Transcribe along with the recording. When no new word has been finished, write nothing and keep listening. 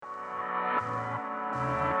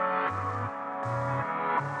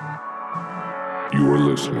You are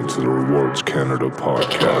listening to the Rewards Canada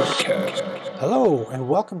podcast. Hello, and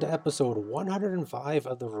welcome to episode 105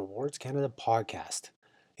 of the Rewards Canada podcast.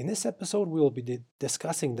 In this episode, we will be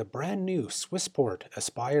discussing the brand new Swissport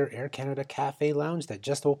Aspire Air Canada Cafe Lounge that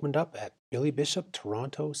just opened up at Billy Bishop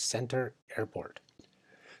Toronto Centre Airport.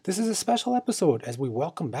 This is a special episode as we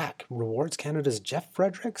welcome back Rewards Canada's Jeff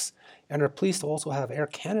Fredericks and are pleased to also have Air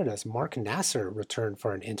Canada's Mark Nasr return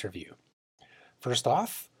for an interview. First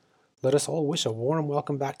off, let us all wish a warm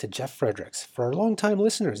welcome back to Jeff Fredericks. For our longtime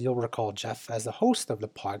listeners, you'll recall Jeff as the host of the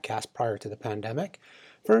podcast prior to the pandemic.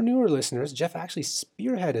 For our newer listeners, Jeff actually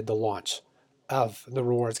spearheaded the launch of the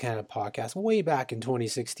Rewards Canada podcast way back in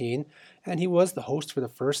 2016, and he was the host for the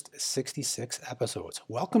first 66 episodes.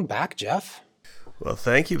 Welcome back, Jeff. Well,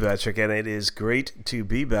 thank you, Patrick, and it is great to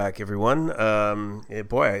be back, everyone.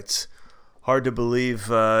 It's hard to believe,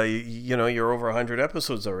 you're over 100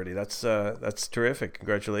 episodes already. That's terrific.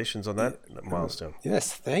 Congratulations on that milestone.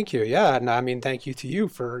 Yes, thank you. Yeah, and I mean, thank you to you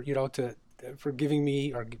for for giving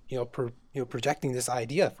me or projecting this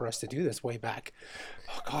idea for us to do this way back.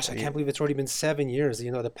 Oh gosh, I can't believe it's already been 7 years.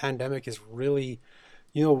 The pandemic is really,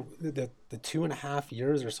 the 2.5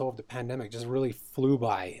 years or so of the pandemic just really flew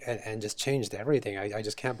by and just changed everything. I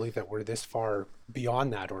just can't believe that we're this far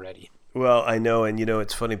beyond that already. Well, I know, and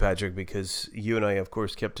it's funny, Patrick, because you and I, of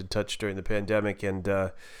course, kept in touch during the pandemic, and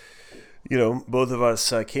both of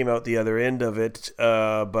us came out the other end of it.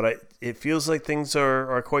 But it feels like things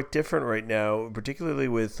are quite different right now, particularly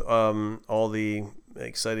with all the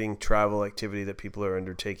exciting travel activity that people are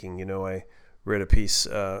undertaking. I read a piece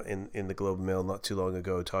in the Globe and Mail not too long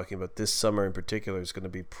ago talking about this summer in particular is going to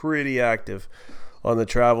be pretty active on the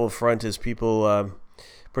travel front as people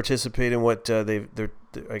participate in what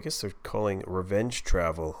I guess they're calling revenge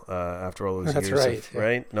travel after all those years of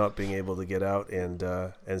right not being able to get out, and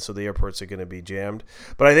so the airports are going to be jammed.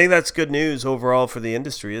 But I think that's good news overall for the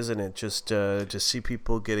industry, isn't it? Just to see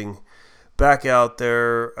people getting back out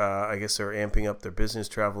there. I guess they're amping up their business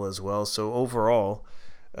travel as well. So overall,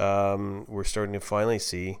 we're starting to finally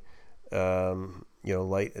see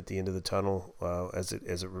light at the end of the tunnel as it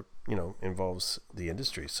involves the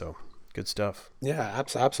industry. So. Good stuff. Yeah,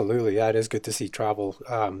 absolutely. Yeah, it is good to see travel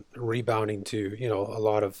rebounding to, a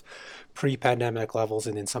lot of pre-pandemic levels,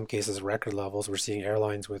 and in some cases record levels. We're seeing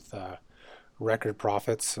airlines with record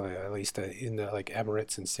profits, at least in the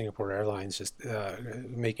Emirates and Singapore Airlines, just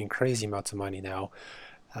making crazy amounts of money now.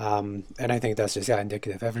 And I think that's just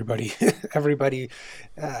indicative. Everybody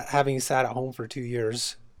having sat at home for 2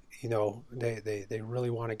 years, they really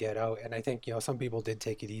want to get out. And I think, some people did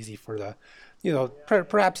take it easy for the,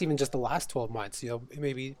 perhaps even just the last 12 months,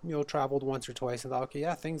 maybe, traveled once or twice and thought, okay,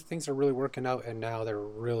 yeah, things are really working out. And now they're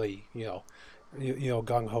really,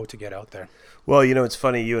 gung ho to get out there. Well, it's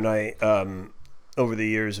funny, you and I, over the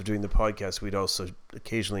years of doing the podcast, we'd also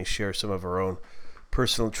occasionally share some of our own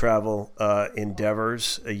personal travel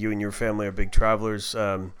endeavors. You and your family are big travelers.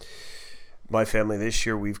 My family this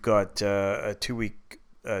year, we've got a 2-week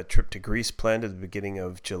trip to Greece planned at the beginning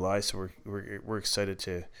of July, so we're excited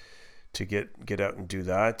to get out and do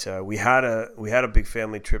that. We had a big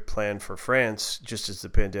family trip planned for France just as the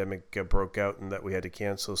pandemic broke out, and that we had to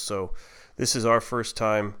cancel. So this is our first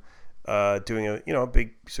time doing a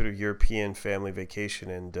big sort of European family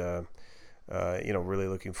vacation, and really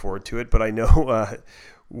looking forward to it. But I know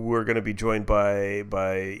we're going to be joined by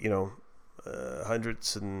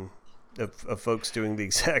hundreds of folks doing the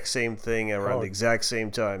exact same thing around the exact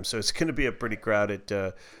same time. So it's going to be a pretty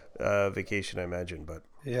crowded vacation, I imagine. But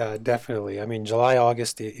yeah, definitely. I mean, July,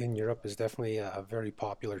 August in Europe is definitely a very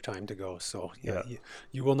popular time to go. So yeah.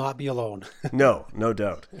 You will not be alone. No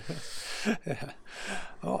doubt. Yeah.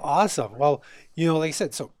 Oh, awesome. Well, like I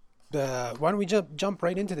said, so why don't we jump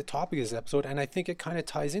right into the topic of this episode? And I think it kind of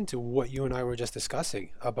ties into what you and I were just discussing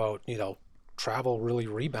about, travel really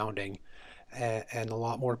rebounding. And a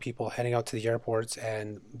lot more people heading out to the airports,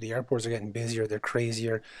 and the airports are getting busier. They're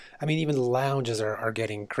crazier. I mean, even the lounges are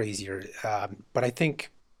getting crazier. But I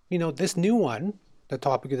think, this new one, the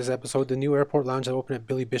topic of this episode, the new airport lounge that opened at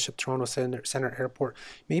Billy Bishop Toronto Centre Airport,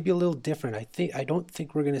 may be a little different. I don't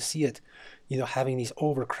think we're going to see it, having these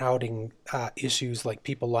overcrowding issues, like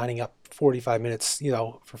people lining up 45 minutes,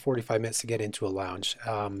 for 45 minutes to get into a lounge.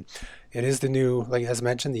 It is the new, as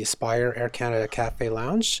mentioned, the Aspire Air Canada Cafe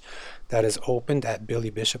Lounge that is opened at Billy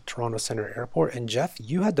Bishop Toronto Centre Airport. And Jeff,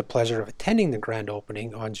 you had the pleasure of attending the grand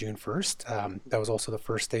opening on June 1st. That was also the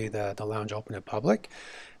first day the lounge opened in public.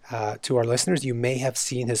 To our listeners, you may have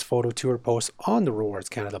seen his photo tour post on the Rewards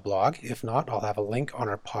Canada blog. If not, I'll have a link on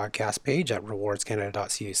our podcast page at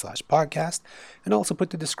rewardscanada.ca/podcast, and also put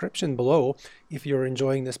the description below if you're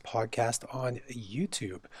enjoying this podcast on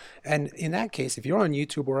YouTube. And in that case, if you're on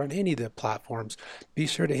YouTube or on any of the platforms, be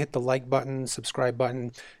sure to hit the like button, subscribe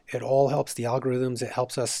button. It all helps the algorithms. It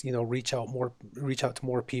helps us, reach out to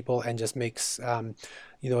more people, and just makes,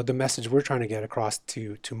 the message we're trying to get across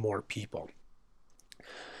to more people.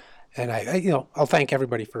 And I'll thank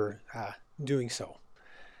everybody for doing so.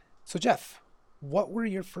 So Jeff, what were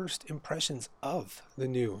your first impressions of the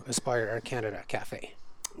new Aspire Air Canada Cafe?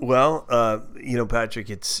 Well, Patrick,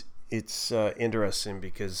 it's interesting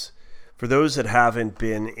because for those that haven't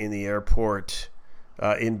been in the airport,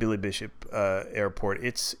 in Billy Bishop Airport,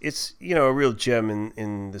 it's a real gem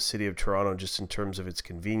in the city of Toronto, just in terms of its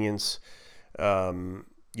convenience.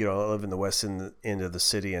 I live in the west end of the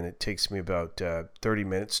city, and it takes me about 30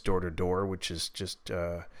 minutes door to door, which is just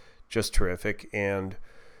terrific. And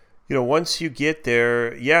once you get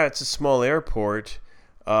there, yeah, it's a small airport.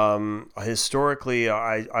 Historically,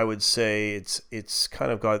 I would say it's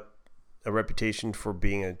kind of got a reputation for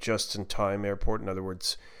being a just-in-time airport. In other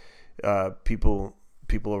words, people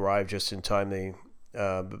arrive just in time, they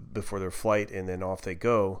before their flight, and then off they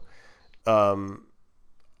go.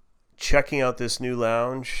 Checking out this new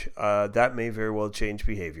lounge, that may very well change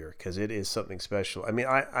behavior, because it is something special. I mean,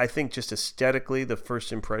 I think just aesthetically, the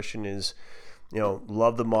first impression is,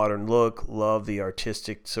 love the modern look, love the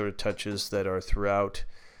artistic sort of touches that are throughout,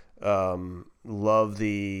 love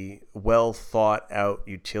the well thought out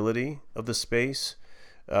utility of the space,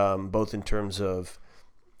 both in terms of,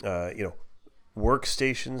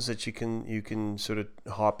 workstations that you can sort of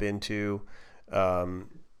hop into.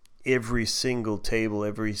 Every single table,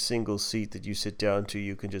 every single seat that you sit down to,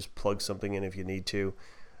 you can just plug something in if you need to.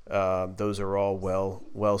 Those are all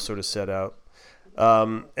well sort of set out.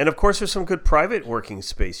 And of course, there's some good private working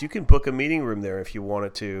space. You can book a meeting room there if you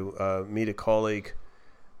wanted to meet a colleague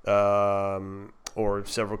or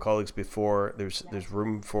several colleagues before. There's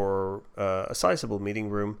room for a sizable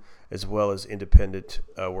meeting room, as well as independent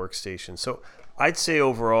workstations. So I'd say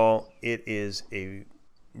overall, it is a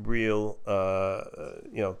real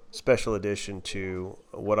special addition to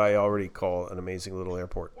what I already call an amazing little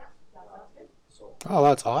airport. Oh,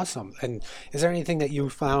 that's awesome. And is there anything that you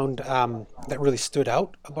found that really stood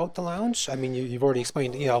out about the lounge? I mean, you've already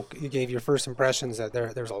explained, you gave your first impressions that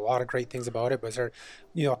there's a lot of great things about it, but is there,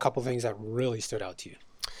 a couple things that really stood out to you?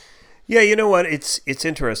 Yeah, you know what? It's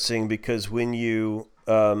interesting because when you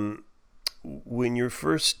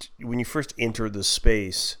first enter the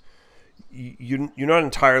space, you're not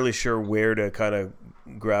entirely sure where to kind of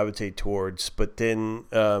gravitate towards, but then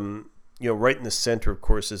right in the center, of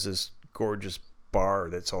course, is this gorgeous bar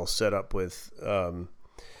that's all set up with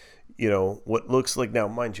what looks like, now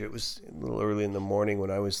mind you, it was a little early in the morning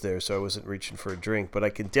when I was there, so I wasn't reaching for a drink, but I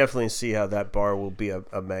can definitely see how that bar will be a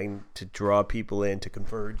magnet to draw people in, to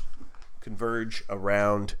converge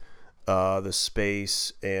around the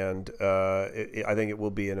space, and I think it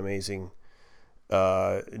will be an amazing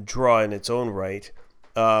draw in its own right.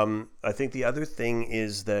 I think the other thing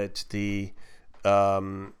is that the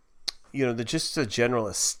just a general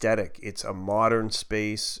aesthetic. It's a modern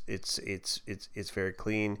space. It's very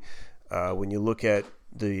clean. When you look at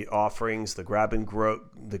the offerings, the grab and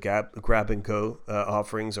go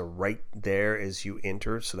offerings are right there as you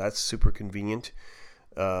enter, so that's super convenient.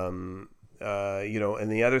 And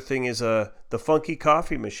the other thing is the funky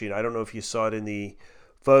coffee machine. I don't know if you saw it in the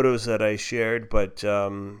photos that I shared, but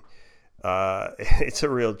it's a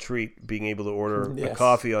real treat being able to order a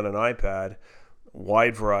coffee on an iPad,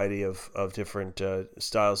 wide variety of different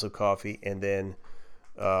styles of coffee, and then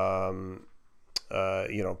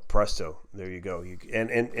presto, there you go.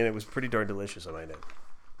 And it was pretty darn delicious, I might add.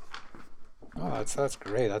 Oh, that's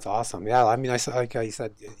great. That's awesome. Yeah, I mean, like I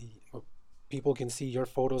said, people can see your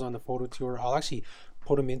photos on the photo tour. I'll actually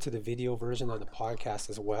put them into the video version of the podcast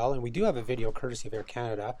as well. And we do have a video courtesy of Air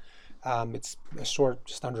Canada. It's a short,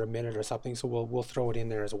 just under a minute or something, so we'll throw it in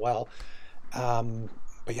there as well.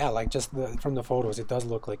 But yeah, like just from the photos, it does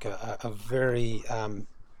look like a very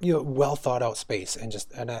well thought out space, and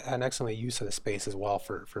just an excellent use of the space as well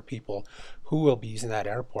for people who will be using that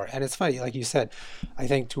airport. And it's funny, like you said, I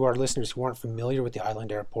think to our listeners who aren't familiar with the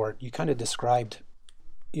Island Airport, you kind of described,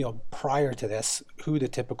 prior to this, who the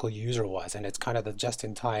typical user was, and it's kind of the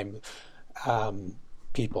just-in-time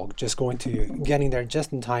people just getting there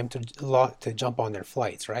just in time to jump on their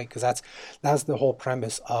flights, right? Because that's the whole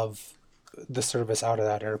premise of the service out of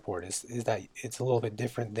that airport is that it's a little bit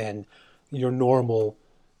different than your normal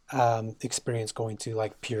experience going to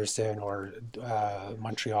like Pearson or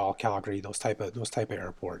Montreal, Calgary, those type of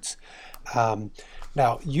airports. Um,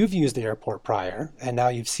 Now you've used the airport prior, and now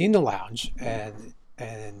you've seen the lounge and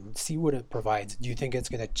see what it provides. Do you think it's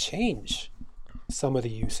going to change some of the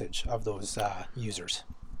usage of those users?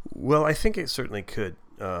 Well, I think it certainly could,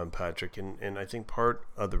 Patrick, and I think part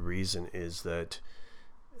of the reason is that,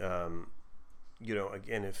 um,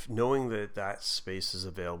 again, if knowing that that space is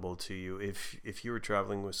available to you, if you were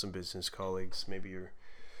traveling with some business colleagues, maybe you're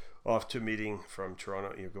off to a meeting from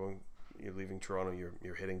Toronto, you're leaving Toronto,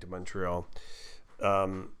 you're heading to Montreal.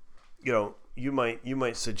 You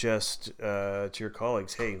might suggest to your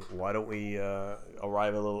colleagues, hey, why don't we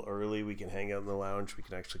arrive a little early? We can hang out in the lounge. We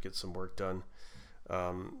can actually get some work done.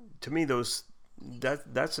 To me, that's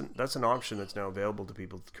an option that's now available to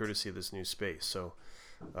people courtesy of this new space. So,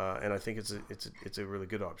 and I think it's a really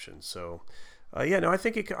good option. So, I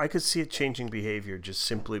think I could see it changing behavior just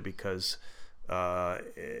simply because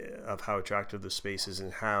of how attractive the space is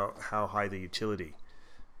and how high the utility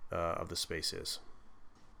of the space is.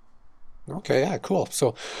 Okay, yeah, cool.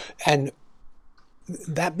 So, and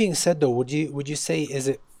that being said, though, would you say, is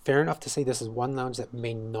it fair enough to say this is one lounge that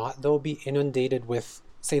may not though be inundated with,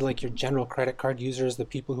 say, like your general credit card users, the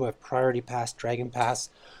people who have Priority Pass, Dragon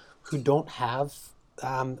Pass, who don't have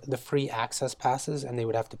the free access passes, and they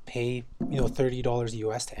would have to pay $30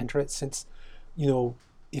 US to enter it? Since you know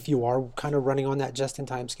if you are kind of running on that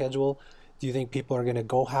just-in-time schedule, do you think people are going to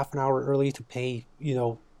go half an hour early to pay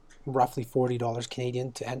roughly $40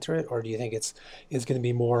 Canadian to enter it, or do you think it's going to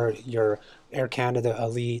be more your Air Canada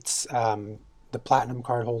elites, the platinum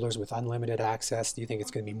card holders with unlimited access? Do you think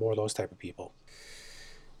it's going to be more those type of people?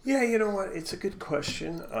 Yeah, you know what? It's a good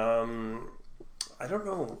question. I don't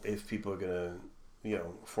know if people are gonna,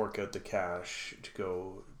 fork out the cash to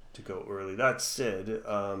go early. That said,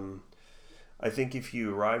 I think if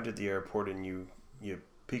you arrived at the airport and you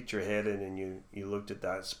peeked your head in and you looked at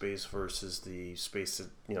that space versus the space that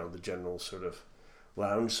the general sort of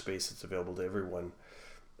lounge space that's available to everyone,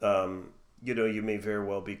 you may very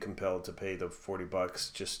well be compelled to pay the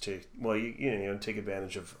 $40 just to take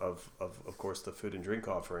advantage of course the food and drink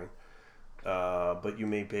offering. But you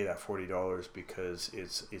may pay that $40 because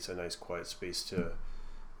it's a nice quiet space to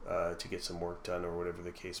get some work done or whatever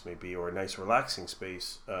the case may be, or a nice relaxing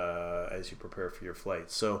space as you prepare for your flight.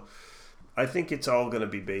 So I think it's all going to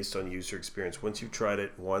be based on user experience. Once you've tried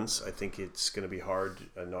it once, I think it's going to be hard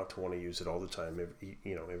not to want to use it all the time.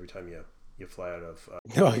 Every time you fly out of.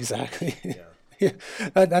 No, exactly. Yeah. Yeah,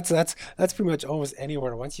 that's pretty much almost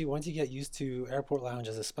anywhere. Once you get used to airport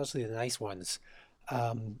lounges, especially the nice ones,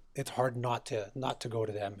 it's hard not to go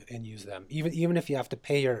to them and use them, even if you have to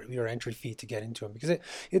pay your entry fee to get into them, because it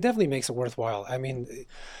definitely makes it worthwhile. I mean,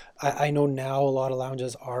 I know now a lot of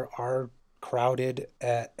lounges are crowded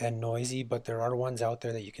and noisy, but there are ones out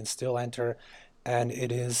there that you can still enter, and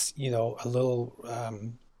it is a little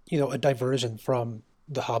a diversion from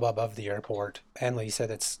the hubbub of the airport. And like you said,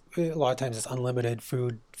 it's a lot of times it's unlimited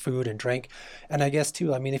food and drink. And I guess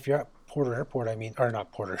too, I mean, if you're at Porter Airport, I mean, or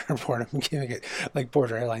not Porter Airport, I'm giving it like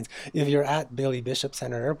Porter Airlines. If you're at Bailey Bishop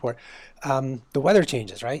Center Airport, the weather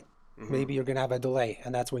changes, right? Hmm. Maybe you're gonna have a delay,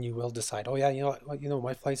 and that's when you will decide, oh yeah,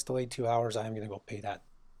 my flight's delayed 2 hours. I'm gonna go pay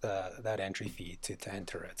that entry fee to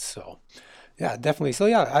enter it. So yeah, definitely. So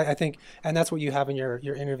yeah, I think, and that's what you have in your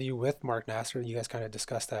interview with Mark Nasr. You guys kind of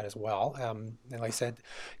discussed that as well. And like I said,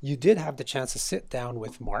 you did have the chance to sit down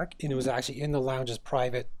with Mark, and it was actually in the lounge's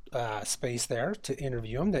private space there to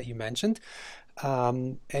interview him that you mentioned.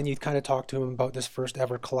 And you kind of talked to him about this first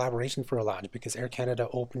ever collaboration for a lounge because Air Canada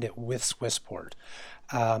opened it with Swissport.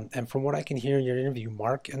 And from what I can hear in your interview,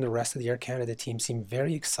 Mark and the rest of the Air Canada team seem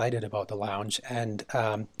very excited about the lounge and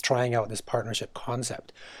trying out this partnership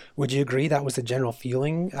concept. Would you agree that was the general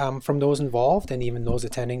feeling from those involved and even those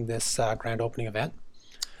attending this grand opening event?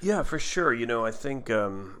 Yeah, for sure. I think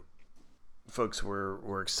folks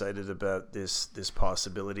were excited about this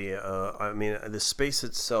possibility. I mean, the space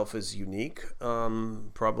itself is unique,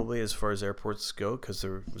 probably as far as airports go, because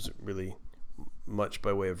there wasn't really much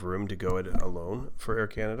by way of room to go it alone for Air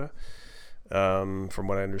Canada, from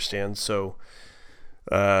what I understand. So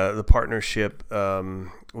the partnership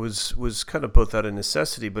was kind of both out of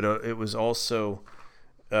necessity, but it was also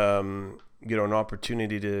an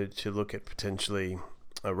opportunity to look at potentially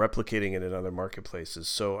replicating it in other marketplaces.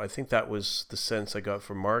 So I think that was the sense I got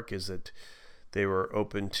from Mark, is that they were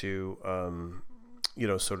open to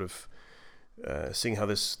sort of seeing how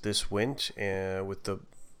this went, with the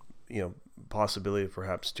possibility of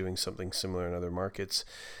perhaps doing something similar in other markets.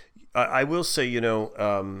 I will say,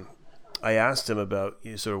 I asked him about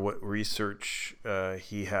sort of what research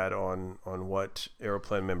he had on what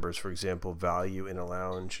Aeroplan members, for example, value in a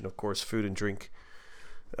lounge, and of course, food and drink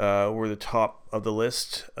were the top of the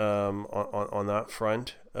list on that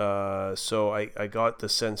front. So I got the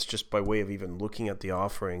sense, just by way of even looking at the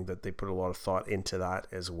offering, that they put a lot of thought into that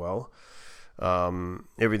as well.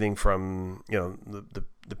 Everything from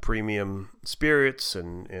the premium spirits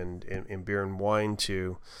and beer and wine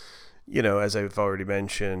to, as I've already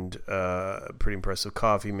mentioned, a pretty impressive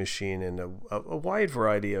coffee machine and a wide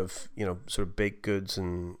variety of sort of baked goods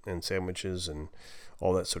and sandwiches and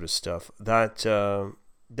all that sort of stuff.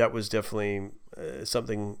 That was definitely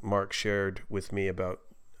something Mark shared with me about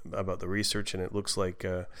the research, and it looks like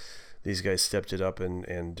these guys stepped it up,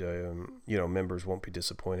 and members won't be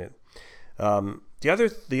disappointed. The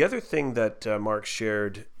other thing that Mark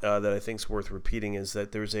shared that I think is worth repeating is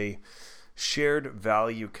that there's a shared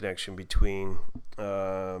value connection between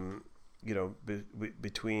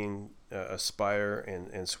between Aspire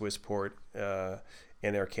and Swissport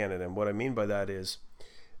and Air Canada. And what I mean by that is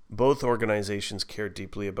both organizations care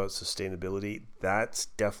deeply about sustainability. That's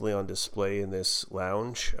definitely on display in this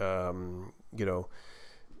lounge.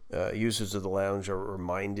 Users of the lounge are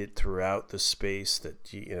reminded throughout the space that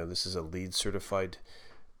this is a LEED certified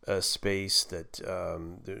space, that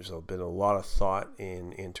there's been a lot of thought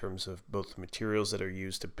in terms of both the materials that are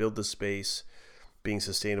used to build the space being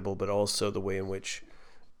sustainable, but also the way in which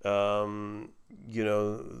things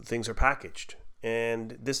are packaged.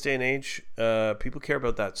 And this day and age, people care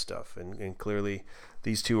about that stuff, and clearly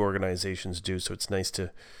these two organizations do. So it's nice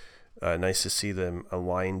to see them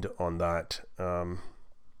aligned on that.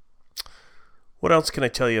 What else can I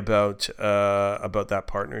tell you about that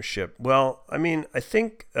partnership? Well, I mean, I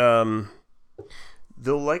think there'll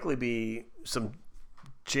likely be some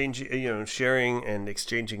change, sharing and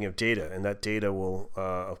exchanging of data, and that data will,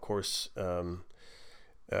 of course,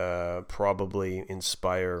 probably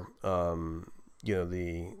inspire,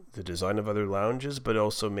 the design of other lounges, but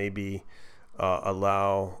also maybe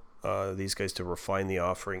allow these guys to refine the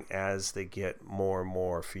offering as they get more and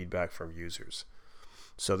more feedback from users.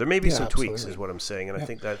 So there may be some tweaks, is what I'm saying, and I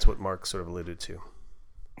think that's what Mark sort of alluded to.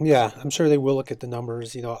 Yeah, I'm sure they will look at the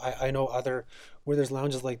numbers. I know where there's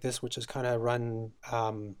lounges like this, which is kind of run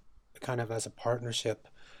kind of as a partnership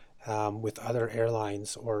with other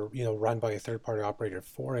airlines, or run by a third-party operator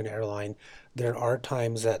for an airline. There are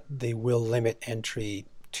times that they will limit entry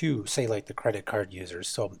to, say, like the credit card users.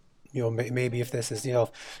 So maybe if this is,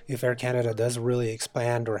 if Air Canada does really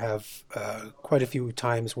expand or have quite a few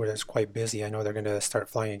times where it's quite busy. I know they're going to start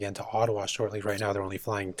flying again to Ottawa shortly. Right now they're only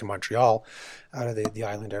flying to Montreal out of the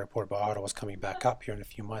island airport, but Ottawa's coming back up here in a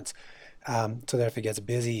few months. So that if it gets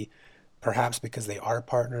busy, perhaps because they are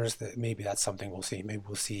partners, that maybe that's something we'll see. Maybe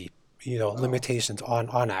we'll see limitations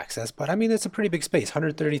on access. But I mean, it's a pretty big space,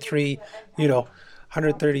 133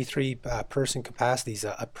 person capacity is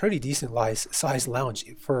a pretty decent size lounge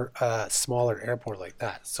for a smaller airport like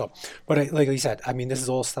that. So, but like I said, I mean, this is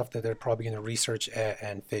all stuff that they're probably going to research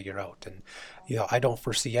and figure out. And I don't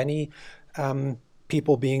foresee any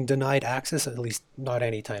people being denied access, at least not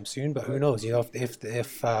anytime soon. But who knows?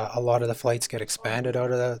 If a lot of the flights get expanded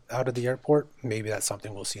out of the airport, maybe that's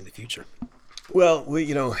something we'll see in the future. Well,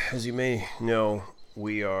 as you may know,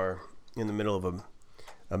 we are in the middle of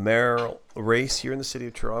a mayoral race here in the city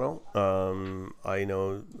of Toronto. I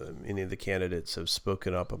know many of the candidates have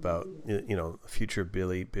spoken up about future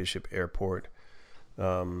Billy Bishop Airport.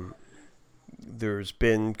 There's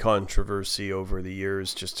been controversy over the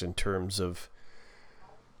years just in terms of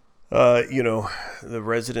the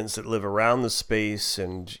residents that live around the space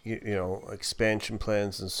and expansion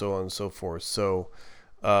plans and so on and so forth. So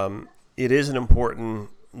it is an important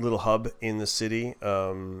little hub in the city.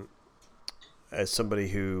 As somebody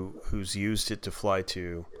who's used it to fly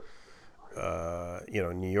to,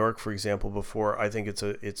 New York, for example, before, I think it's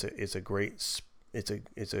a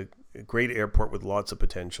great airport with lots of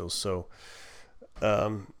potential. So,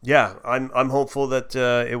 I'm hopeful that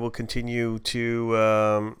it will continue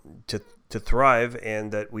to thrive,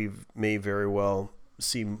 and that we may very well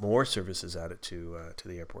see more services added to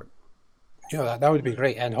the airport. That would be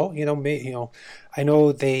great. And I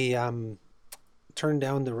know they turned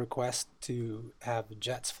down the request to have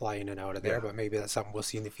jets fly in and out of there, but maybe that's something we'll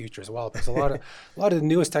see in the future as well, because a lot of the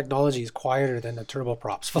newest technology is quieter than the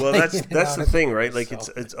turboprops. Well, that's the thing, right? Like,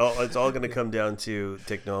 so it's all going to come down to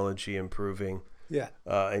technology improving,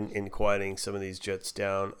 and quieting some of these jets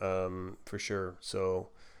down, for sure. So,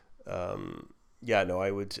 I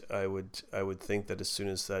would think that as soon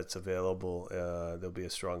as that's available, there'll be a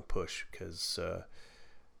strong push, because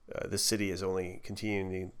the city is only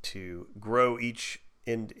continuing to grow each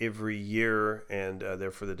and every year, and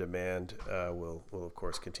therefore the demand will of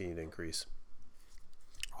course continue to increase.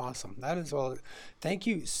 Awesome. That is all. Thank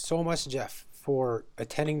you so much, Jeff, for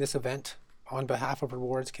attending this event on behalf of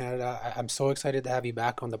Rewards Canada. I'm so excited to have you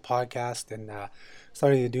back on the podcast and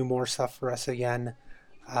starting to do more stuff for us again.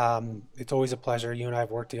 It's always a pleasure. You and I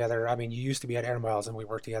have worked together. I mean, you used to be at Air Miles and we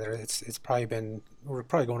worked together. We're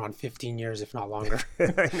probably going on 15 years, if not longer.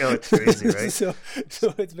 I know, it's crazy, right? so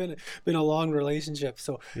it's been a long relationship.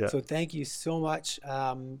 So thank you so much.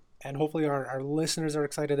 And hopefully our listeners are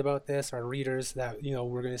excited about this, our readers, that,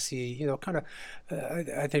 we're going to see, kind of,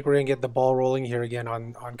 I think we're going to get the ball rolling here again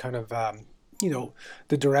on kind of,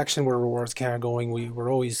 the direction where Rewards Canada going.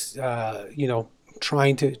 We're always,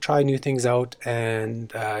 trying to try new things out.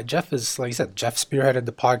 And Jeff is, like you said, Jeff spearheaded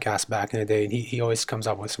the podcast back in the day, and he always comes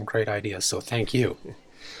up with some great ideas. So thank you.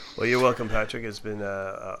 Well, you're welcome, Patrick. It's been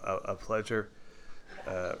a pleasure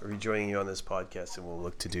rejoining you on this podcast, and we'll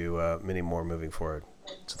look to do many more moving forward.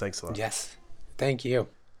 So thanks a lot. Yes, thank you.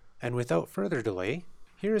 And without further delay,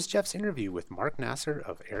 here is Jeff's interview with Mark Nasr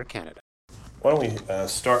of Air Canada. Why don't we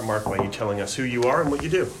start, Mark, by you telling us who you are and what you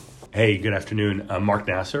do? Hey, good afternoon. I'm Mark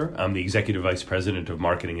Nasr. I'm the Executive Vice President of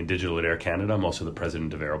Marketing and Digital at Air Canada. I'm also the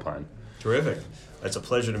President of Aeroplan. Terrific. It's a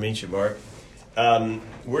pleasure to meet you, Mark.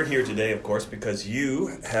 We're here today, of course, because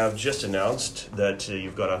you have just announced that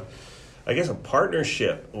you've got a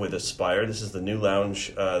partnership with Aspire. This is the new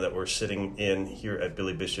lounge that we're sitting in here at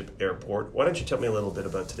Billy Bishop Airport. Why don't you tell me a little bit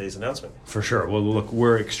about today's announcement? For sure. Well, look,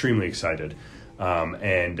 we're extremely excited.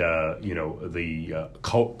 The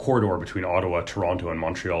corridor between Ottawa, Toronto, and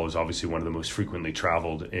Montreal is obviously one of the most frequently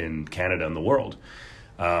traveled in Canada and the world.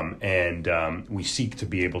 We seek to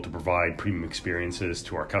be able to provide premium experiences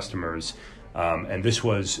to our customers. And this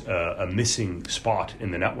was a missing spot in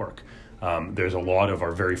the network. There's a lot of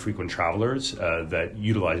our very frequent travelers that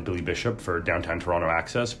utilize Billy Bishop for downtown Toronto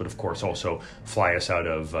access, but of course also fly us out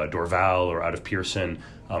of Dorval or out of Pearson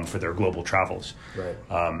for their global travels. Right.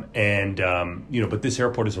 But this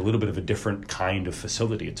airport is a little bit of a different kind of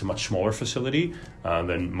facility. It's a much smaller facility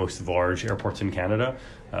than most of the large airports in Canada.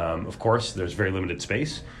 Of course, there's very limited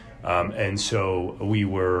space. And so we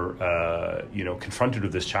were, confronted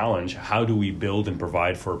with this challenge. How do we build and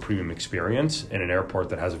provide for a premium experience in an airport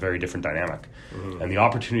that has a very different dynamic? Mm-hmm. And the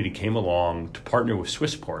opportunity came along to partner with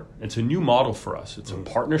Swissport. It's a new model for us. It's a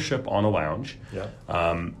partnership on a lounge. Yeah.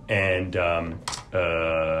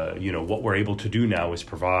 What we're able to do now is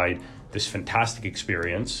provide this fantastic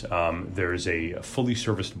experience. There's a fully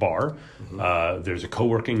serviced bar. Mm-hmm. There's a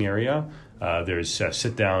co-working area. There's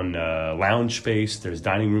sit-down lounge space. There's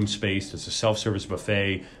dining room space. There's a self-service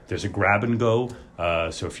buffet. There's a grab and go.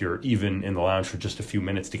 So if you're even in the lounge for just a few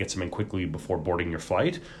minutes to get something quickly before boarding your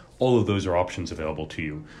flight, all of those are options available to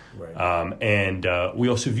you. Right. We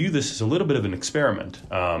also view this as a little bit of an experiment.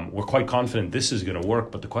 We're quite confident this is going to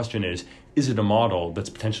work, but the question is it a model that's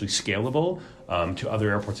potentially scalable to other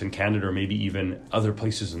airports in Canada or maybe even other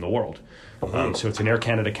places in the world? Mm-hmm. So it's an Air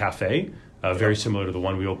Canada cafe. Very similar to the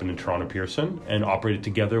one we opened in Toronto Pearson, and operated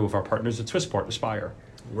together with our partners at Swissport Aspire.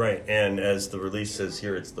 Right, and as the release says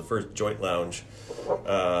here, it's the first joint lounge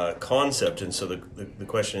concept, and so the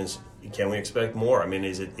question is, can we expect more? I mean,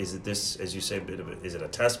 is it this, as you say, is it a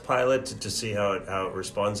test pilot to see how it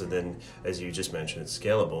responds, and then, as you just mentioned, it's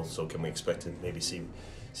scalable, so can we expect to maybe see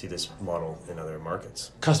this model in other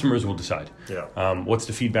markets? Customers will decide. Yeah. What's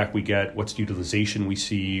the feedback we get? What's the utilization we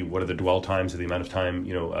see? What are the dwell times, or the amount of time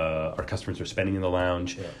our customers are spending in the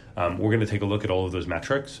lounge? Yeah. We're going to take a look at all of those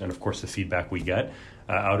metrics, and of course the feedback we get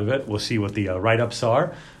out of it. We'll see what the write-ups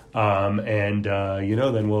are, then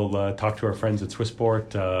we'll talk to our friends at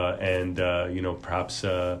Swissport and perhaps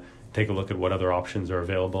take a look at what other options are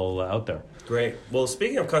available out there. Great. Well,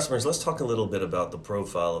 speaking of customers, let's talk a little bit about the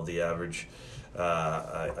profile of the average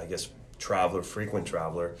frequent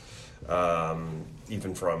traveler,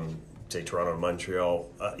 even from, say, Toronto to Montreal.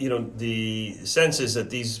 The sense is that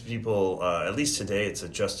these people, at least today, it's a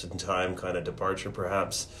just-in-time kind of departure,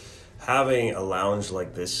 perhaps. Having a lounge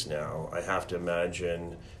like this now, I have to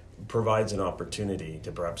imagine, provides an opportunity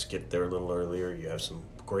to perhaps get there a little earlier. You have some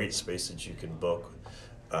great space that you can book,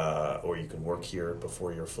 or you can work here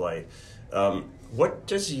before your flight. What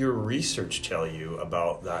does your research tell you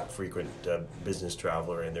about that frequent business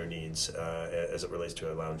traveler and their needs as it relates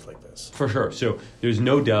to a lounge like this? For sure. So there's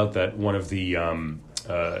no doubt that one of the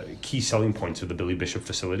key selling points of the Billy Bishop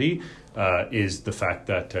facility is the fact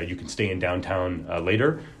that you can stay in downtown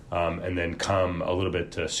later and then come a little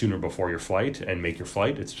bit sooner before your flight and make your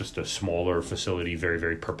flight. It's just a smaller facility, very,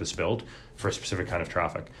 very purpose-built for a specific kind of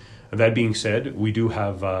traffic. That being said, we do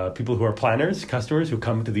have people who are planners, customers who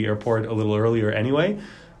come to the airport a little earlier anyway.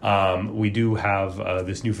 We do have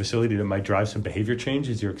this new facility that might drive some behavior change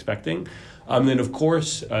as you're expecting. Then, of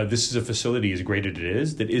course, this is a facility, as great as it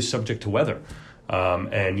is, that is subject to weather.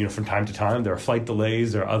 And, from time to time, there are flight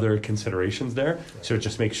delays, there are other considerations there. So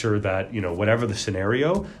just make sure that, whatever the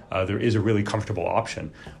scenario, there is a really comfortable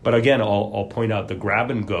option. But again, I'll point out the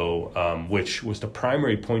grab and go, which was the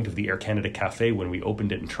primary point of the Air Canada Cafe when we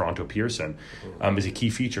opened it in Toronto Pearson, is a key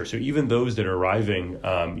feature. So even those that are arriving,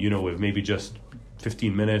 with maybe just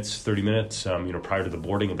 15 minutes, 30 minutes, prior to the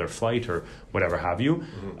boarding of their flight or whatever have you,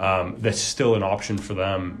 that's still an option for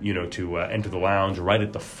them, to enter the lounge. Right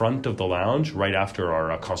at the front of the lounge, right after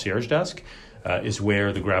our concierge desk, is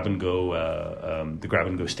where the grab and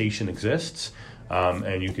go station exists.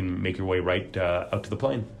 And you can make your way right out to the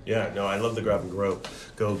plane. Yeah, no, I love the grab and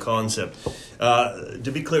go concept.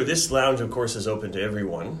 To be clear, this lounge, of course, is open to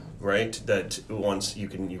everyone, right? That once you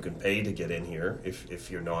can pay to get in here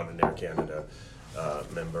if you're not an Air Canada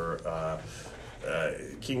member.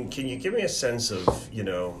 Can you give me a sense of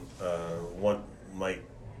what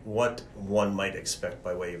one might expect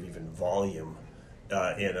by way of even volume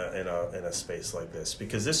in a space like this?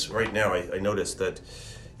 Because this right now, I noticed that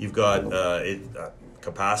you've got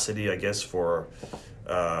capacity, I guess, for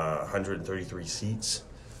 133 seats.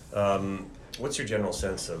 What's your general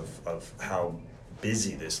sense of how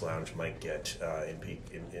busy this lounge might get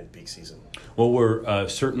in peak season? Well, we're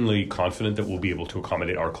certainly confident that we'll be able to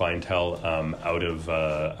accommodate our clientele out of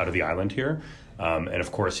the island here. And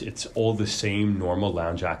of course, it's all the same normal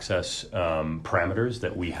lounge access parameters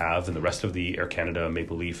that we have in the rest of the Air Canada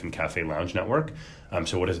Maple Leaf and Cafe Lounge network.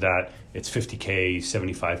 So what is that? It's 50K,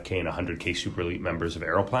 75K, and 100K Super Elite members of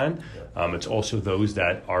Aeroplan. It's also those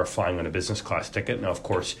that are flying on a business class ticket. Now, of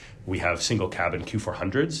course, we have single cabin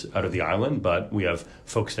Q400s out of the island, but we have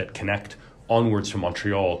folks that connect onwards from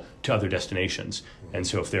Montreal to other destinations. And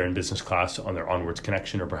so if they're in business class on their onwards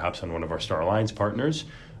connection or perhaps on one of our Star Alliance partners,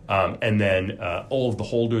 and then all of the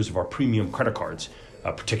holders of our premium credit cards,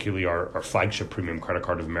 particularly our flagship premium credit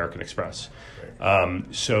card of American Express.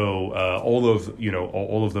 So all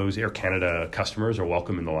of those Air Canada customers are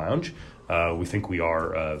welcome in the lounge. We think we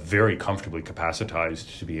are very comfortably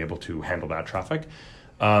capacitized to be able to handle that traffic.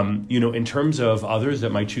 In terms of others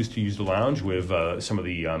that might choose to use the lounge with some of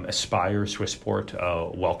the Aspire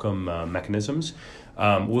Swissport welcome mechanisms,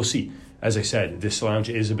 we'll see. As I said, this lounge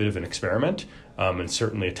is a bit of an experiment, and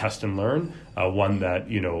certainly a test and learn, one that,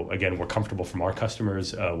 again, we're comfortable from our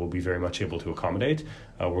customers, will be very much able to accommodate.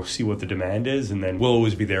 We'll see what the demand is, and then we'll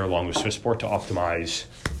always be there along with Swissport to optimize,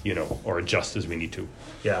 or adjust as we need to.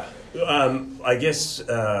 Yeah. I guess,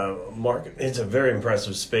 Mark, it's a very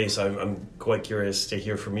impressive space. I'm quite curious to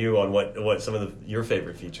hear from you on what some of your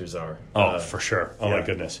favorite features are. For sure. Oh, my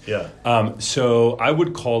goodness. Yeah. So I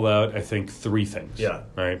would call out, I think, three things. Yeah.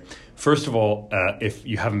 Right. First of all, if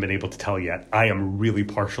you haven't been able to tell yet, I am really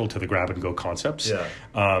partial to the grab and go concepts. Yeah.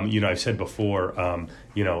 I've said before,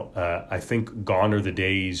 I think gone are the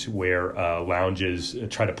days where lounges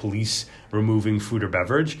try to police removing food or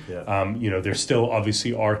beverage. Yeah. There still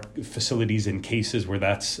obviously are facilities in cases where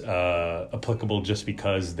that's applicable just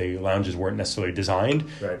because the lounges weren't necessarily designed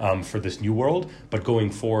for this new world. But going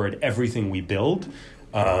forward, everything we build,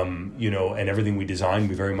 and everything we design,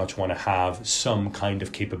 we very much want to have some kind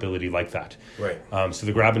of capability like that. Right. So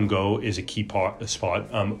the grab and go is a key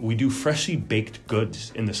spot. We do freshly baked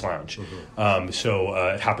goods in this lounge. So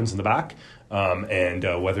it happens in the back. And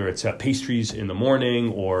whether it's pastries in the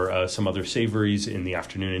morning or some other savories in the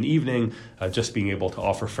afternoon and evening, just being able to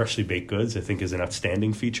offer freshly baked goods, I think, is an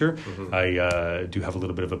outstanding feature. I do have a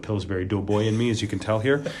little bit of a Pillsbury doughboy in me, as you can tell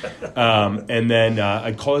here. And then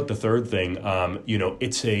I'd call it the third thing.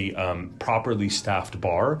 It's a properly staffed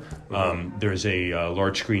bar. There's a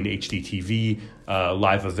large screen HD TV.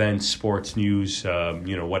 Live events, sports news,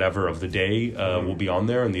 whatever of the day will be on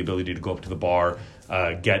there, and the ability to go up to the bar,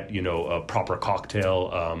 get a proper cocktail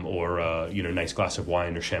or nice glass of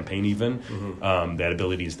wine or champagne even. That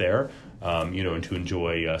ability is there, and to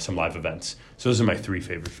enjoy some live events. So those are my three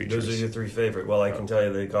favorite features. Those are your three favorite. Well, I can tell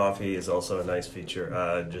you the coffee is also a nice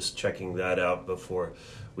feature. Just checking that out before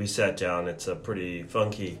we sat down. It's a pretty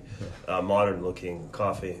funky, modern-looking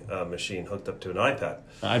coffee machine hooked up to an iPad.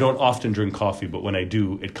 I don't often drink coffee, but when I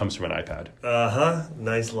do, it comes from an iPad.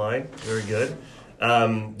 Nice line. Very good.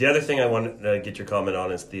 The other thing I want to get your comment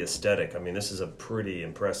on is the aesthetic. I mean, this is a pretty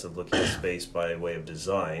impressive looking space by way of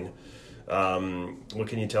design. What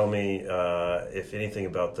can you tell me, if anything,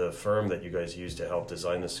 about the firm that you guys use to help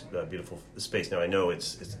design this beautiful space? Now, I know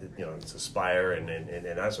it's Aspire and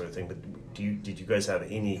that sort of thing, but did you guys have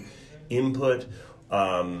any input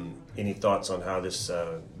Any thoughts on how this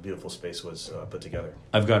beautiful space was put together?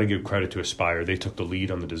 I've got to give credit to Aspire. They took the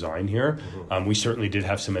lead on the design here. We certainly did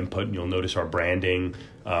have some input, and you'll notice our branding,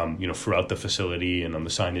 throughout the facility and on the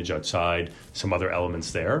signage outside, some other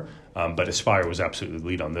elements there. But Aspire was absolutely the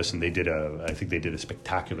lead on this, and I think they did a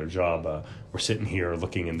spectacular job. We're sitting here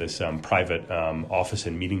looking in this private office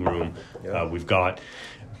and meeting room we've got.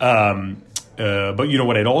 But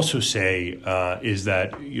what I'd also say is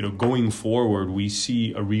that going forward, we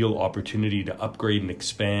see a real opportunity to upgrade and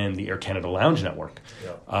expand the Air Canada Lounge network.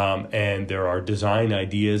 And there are design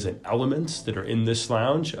ideas and elements that are in this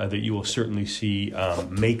lounge that you will certainly see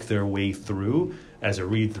make their way through as a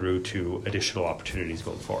read through to additional opportunities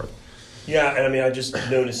going forward. Yeah, and I mean, I'm just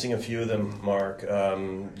noticing a few of them, Mark.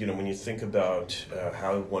 When you think about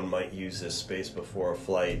how one might use this space before a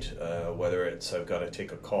flight, whether it's I've got to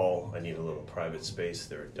take a call, I need a little private space.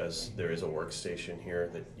 There is a workstation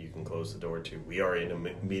here that you can close the door to. We are in a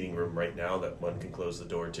meeting room right now that one can close the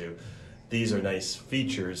door to. These are nice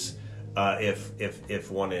features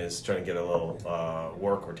if one is trying to get a little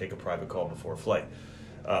work or take a private call before a flight.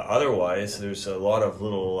 Otherwise, there's a lot of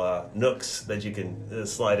little nooks that you can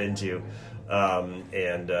slide into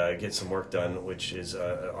and get some work done, which is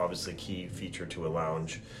obviously a key feature to a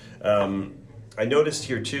lounge. I noticed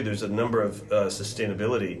here, too, there's a number of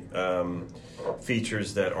sustainability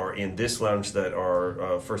features that are in this lounge that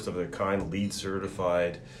are first of their kind, LEED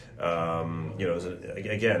certified.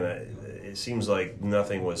 Again, it seems like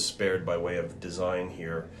nothing was spared by way of design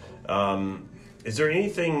here. Is there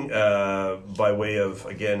anything by way of,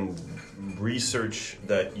 again, research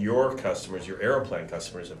that your customers, your Aeroplan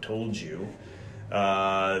customers, have told you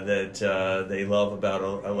that they love about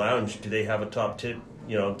a lounge? Do they have a top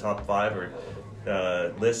 5 or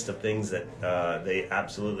list of things that they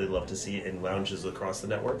absolutely love to see in lounges across the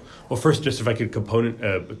network? Well, first, just if I could comment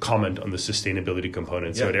on the sustainability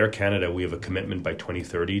component. So at Air Canada, we have a commitment by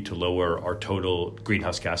 2030 to lower our total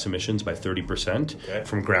greenhouse gas emissions by 30%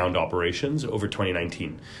 from ground operations over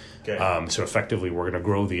 2019. So effectively, we're going to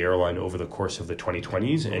grow the airline over the course of the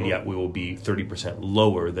 2020s, and yet we will be 30%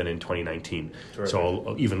 lower than in 2019. Terrific.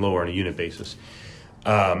 So even lower on a unit basis.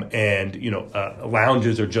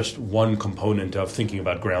 Lounges are just one component of thinking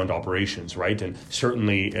about ground operations, right? And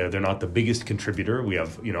certainly they're not the biggest contributor. We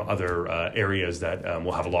have, other areas that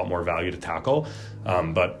will have a lot more value to tackle.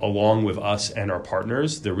 But along with us and our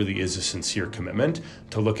partners, there really is a sincere commitment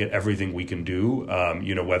to look at everything we can do,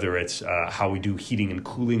 whether it's how we do heating and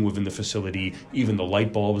cooling within the facility, even the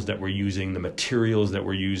light bulbs that we're using, the materials that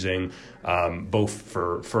we're using, both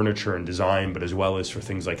for furniture and design, but as well as for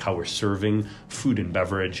things like how we're serving food and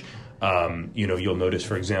beverage. You'll notice,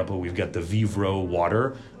 for example, we've got the Vivro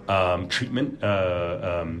water treatment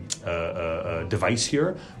device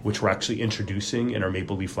here, which we're actually introducing in our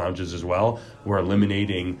Maple Leaf lounges as well. We're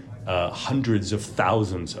eliminating hundreds of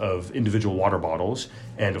thousands of individual water bottles,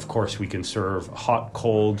 and of course we can serve hot,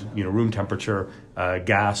 cold, room temperature,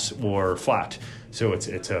 gas, or flat. So it's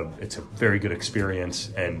a very good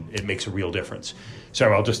experience, and it makes a real difference.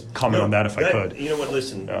 Sorry, I'll just comment on that if I could. You know what?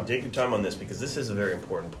 Listen, take your time on this, because this is a very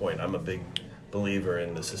important point. I'm a big believer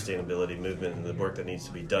in the sustainability movement and the work that needs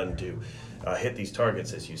to be done to hit these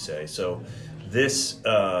targets, as you say. So this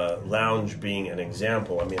lounge being an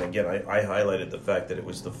example, I mean, again, I highlighted the fact that it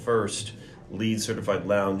was the first LEED certified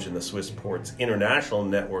lounge in the Swissport's international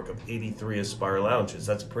network of 83 Aspire lounges.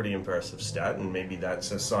 That's a pretty impressive stat, and maybe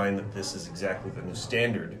that's a sign that this is exactly the new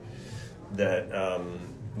standard that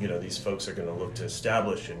these folks are going to look to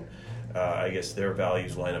establish, and I guess their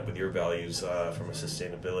values line up with your values from a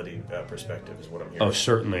sustainability perspective is what I'm hearing. Oh,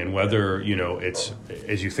 certainly. And whether, it's,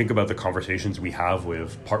 as you think about the conversations we have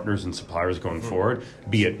with partners and suppliers going forward,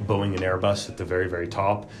 be it Boeing and Airbus at the very, very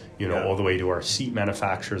top, all the way to our seat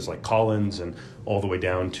manufacturers like Collins, and all the way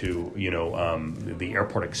down to, the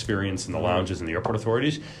airport experience and the lounges and the airport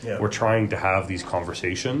authorities. Yeah. We're trying to have these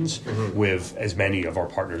conversations with as many of our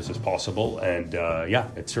partners as possible. And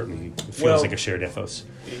it certainly feels like a shared ethos.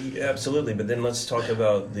 Absolutely. But then let's talk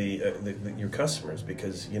about your customers,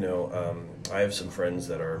 because, I have some friends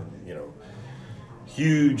that are,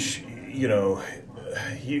 huge,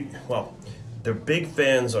 they're big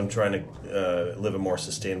fans on trying to live a more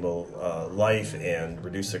sustainable life and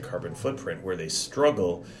reduce their carbon footprint. Where they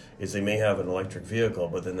struggle is they may have an electric vehicle,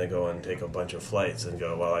 but then they go and take a bunch of flights and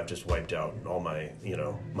go, well, I've just wiped out all my,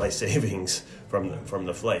 my savings from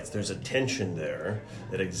the flights. There's a tension there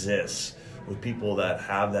that exists with people that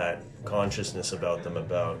have that consciousness about them,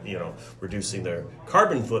 about reducing their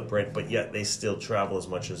carbon footprint, but yet they still travel as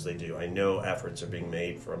much as they do. I know efforts are being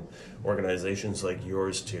made from organizations like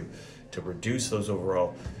yours to reduce those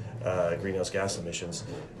overall greenhouse gas emissions.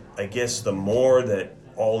 I guess the more that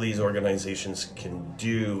all these organizations can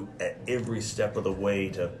do at every step of the way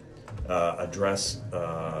to address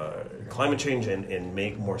climate change and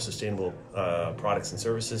make more sustainable products and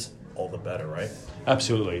services, all the better, right?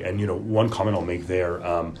 Absolutely. And, one comment I'll make there,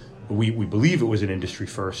 we believe it was an industry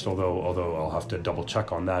first, although I'll have to double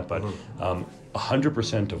check on that, but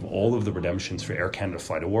 100% of all of the redemptions for Air Canada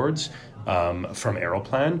Flight Awards from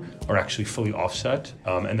Aeroplan are actually fully offset,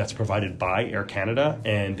 and that's provided by Air Canada,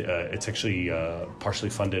 and it's actually partially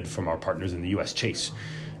funded from our partners in the US, Chase,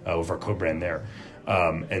 with our co-brand there.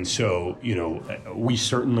 And so, we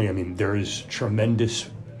certainly, there is tremendous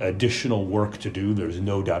additional work to do. There's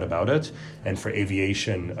no doubt about it. And for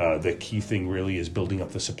aviation, the key thing really is building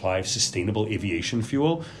up the supply of sustainable aviation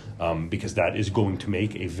fuel, because that is going to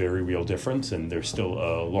make a very real difference. And there's still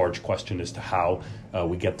a large question as to how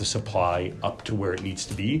we get the supply up to where it needs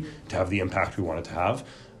to be to have the impact we want it to have.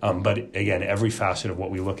 But again, every facet of what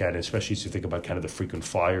we look at, especially as you think about kind of the frequent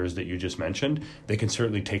flyers that you just mentioned, they can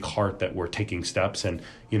certainly take heart that we're taking steps. And,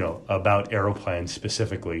 about Aeroplan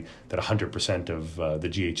specifically, that 100% of the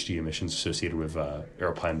GHG emissions associated with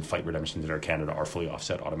Aeroplan flight redemptions in Air Canada are fully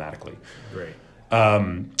offset automatically. Great.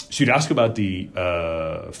 So you'd ask about the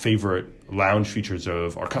favorite lounge features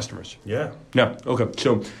of our customers. Yeah. Yeah. Okay.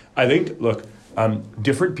 So I think, look,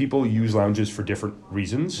 different people use lounges for different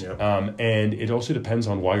reasons. Yep. And it also depends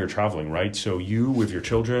on why you're traveling, right? So you with your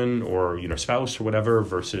children or, spouse or whatever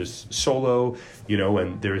versus solo,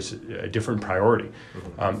 and there's a different priority.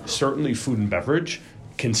 Mm-hmm. Certainly food and beverage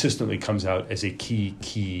consistently comes out as a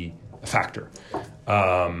key factor.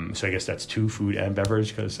 So I guess that's two, food and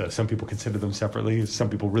beverage, because some people consider them separately. Some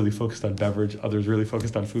people really focused on beverage, others really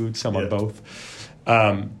focused on food, some on both.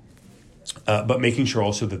 But making sure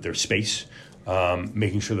also that there's space,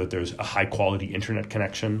 making sure that there's a high quality internet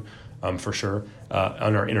connection, for sure.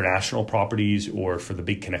 On our international properties or for the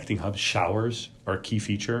big connecting hubs, showers are a key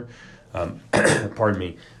feature. Pardon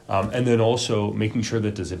me. And then also making sure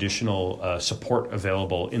that there's additional support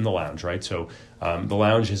available in the lounge, right? So the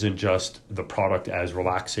lounge isn't just the product as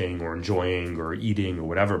relaxing or enjoying or eating or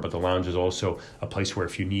whatever, but the lounge is also a place where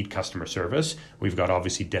if you need customer service, we've got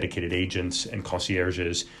obviously dedicated agents and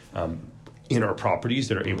concierges in our properties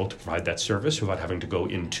that are able to provide that service without having to go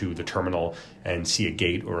into the terminal and see a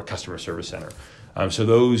gate or a customer service center. So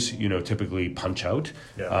those, typically punch out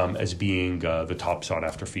as being the top sought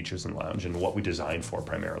after features in the lounge and what we design for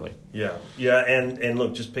primarily. Yeah, and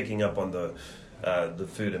look, just picking up on the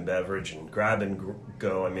food and beverage and grab and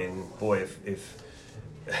go. Boy, if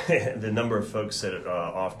the number of folks that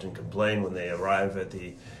often complain when they arrive at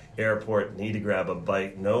the airport, need to grab a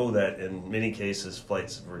bite, know that in many cases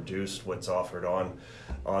flights have reduced what's offered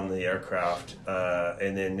on the aircraft,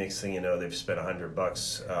 and then next thing you know, they've spent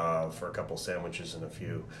 $100 for a couple sandwiches and a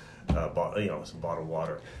few some bottled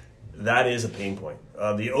water. That is a pain point.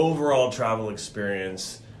 The overall travel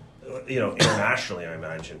experience, internationally, I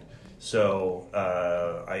imagine. So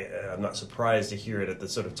I'm not surprised to hear it at the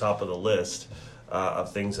sort of top of the list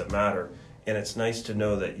of things that matter. And it's nice to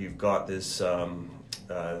know that you've got this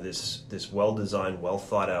this well-designed,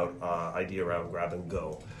 well-thought-out idea around grab and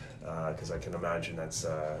go, because I can imagine that's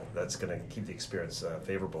going to keep the experience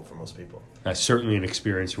favorable for most people. That's certainly an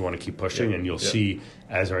experience we want to keep pushing, and you'll see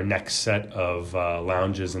as our next set of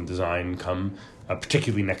lounges and design come,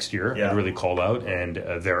 particularly next year, and really call out, and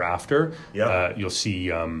thereafter, you'll see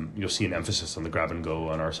an emphasis on the grab and go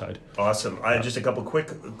on our side. Awesome. I have just a couple quick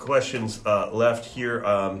questions left here.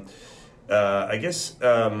 I guess.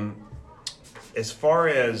 As far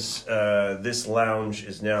as this lounge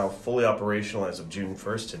is now fully operational as of June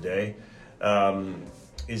 1st today,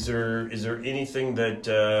 is there anything that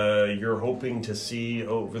you're hoping to see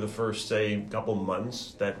over the first, say, couple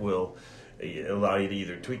months that will allow you to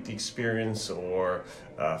either tweak the experience or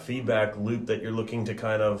feedback loop that you're looking to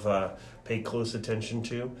kind of pay close attention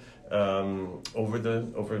to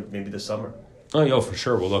over maybe the summer? Oh, yeah, for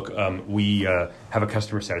sure. Well, look, we have a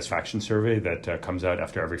customer satisfaction survey that comes out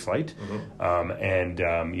after every flight. Mm-hmm.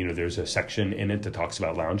 And there's a section in it that talks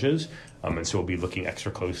about lounges. And so we'll be looking extra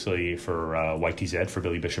closely for YTZ, for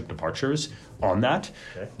Billy Bishop departures, on that.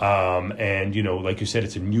 Okay. And, like you said,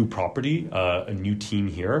 it's a new property, a new team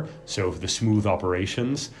here. So the smooth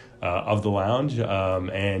operations of the lounge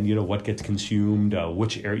and, what gets consumed,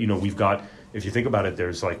 which area, we've got, if you think about it,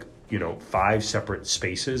 there's 5 separate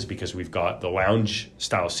spaces because we've got the lounge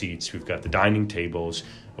style seats, we've got the dining tables,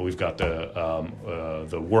 we've got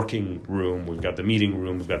the working room, we've got the meeting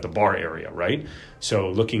room, we've got the bar area, right? So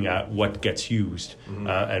looking at what gets used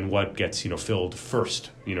and what gets filled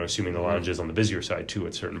first, assuming the lounge is on the busier side too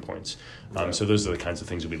at certain points. So those are the kinds of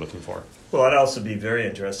things we'll be looking for. Well, I'd also be very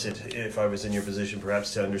interested, if I was in your position,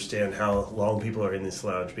 perhaps to understand how long people are in this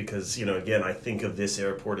lounge, because, again, I think of this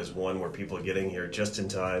airport as one where people are getting here just in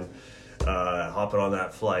time, hopping on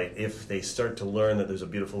that flight. If they start to learn that there's a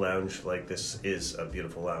beautiful lounge like this is a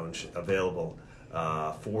beautiful lounge available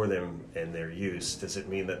for them and their use, does it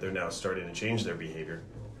mean that they're now starting to change their behavior,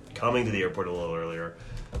 coming to the airport a little earlier,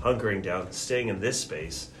 hunkering down, staying in this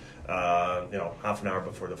space, half an hour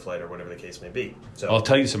before the flight or whatever the case may be? So I'll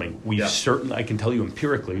tell you something. I can tell you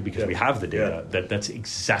empirically, because we have the data, that's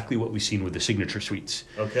exactly what we've seen with the signature suites.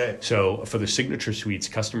 Okay. So for the signature suites,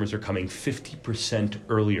 customers are coming 50%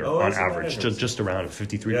 earlier on average, just around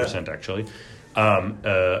 53% actually,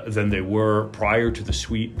 than they were prior to the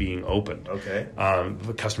suite being opened. Okay.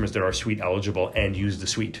 Customers that are suite eligible and use the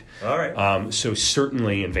suite. All right. So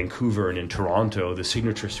certainly in Vancouver and in Toronto, the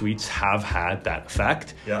signature suites have had that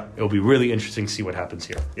effect. Yeah. It'll be really interesting to see what happens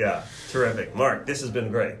here. Yeah, terrific. Mark, this has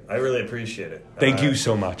been great. I really appreciate it. Thank you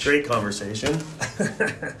so much. Great conversation.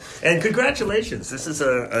 And congratulations. This is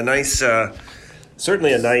a nice...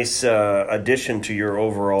 certainly a nice addition to your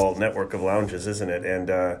overall network of lounges, isn't it?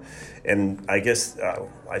 And I guess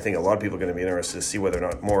I think a lot of people are going to be interested to see whether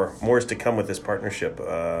or not more is to come with this partnership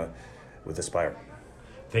with Aspire.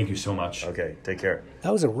 Thank you so much. Okay, take care.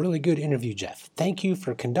 That was a really good interview, Jeff. Thank you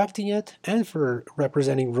for conducting it and for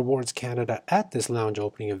representing Rewards Canada at this lounge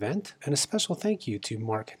opening event. And a special thank you to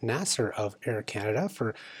Mark Nasr of Air Canada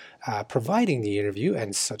for providing the interview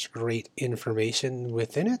and such great information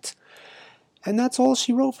within it. And that's all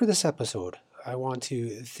she wrote for this episode. I want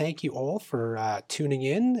to thank you all for tuning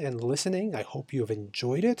in and listening. I hope you have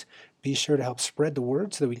enjoyed it. Be sure to help spread the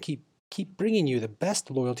word so that we keep bringing you the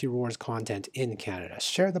best loyalty rewards content in Canada.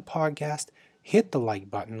 Share the podcast, hit the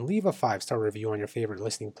like button, leave a 5-star review on your favorite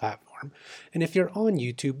listening platform. And if you're on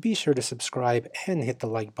YouTube, be sure to subscribe and hit the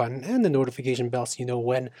like button and the notification bell so you know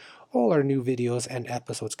when all our new videos and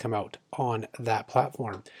episodes come out on that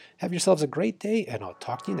platform. Have yourselves a great day, and I'll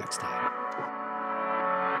talk to you next time.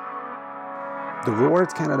 The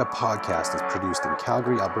Rewards Canada podcast is produced in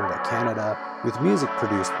Calgary, Alberta, Canada, with music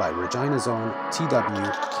produced by Regina's own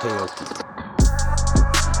TWKOP.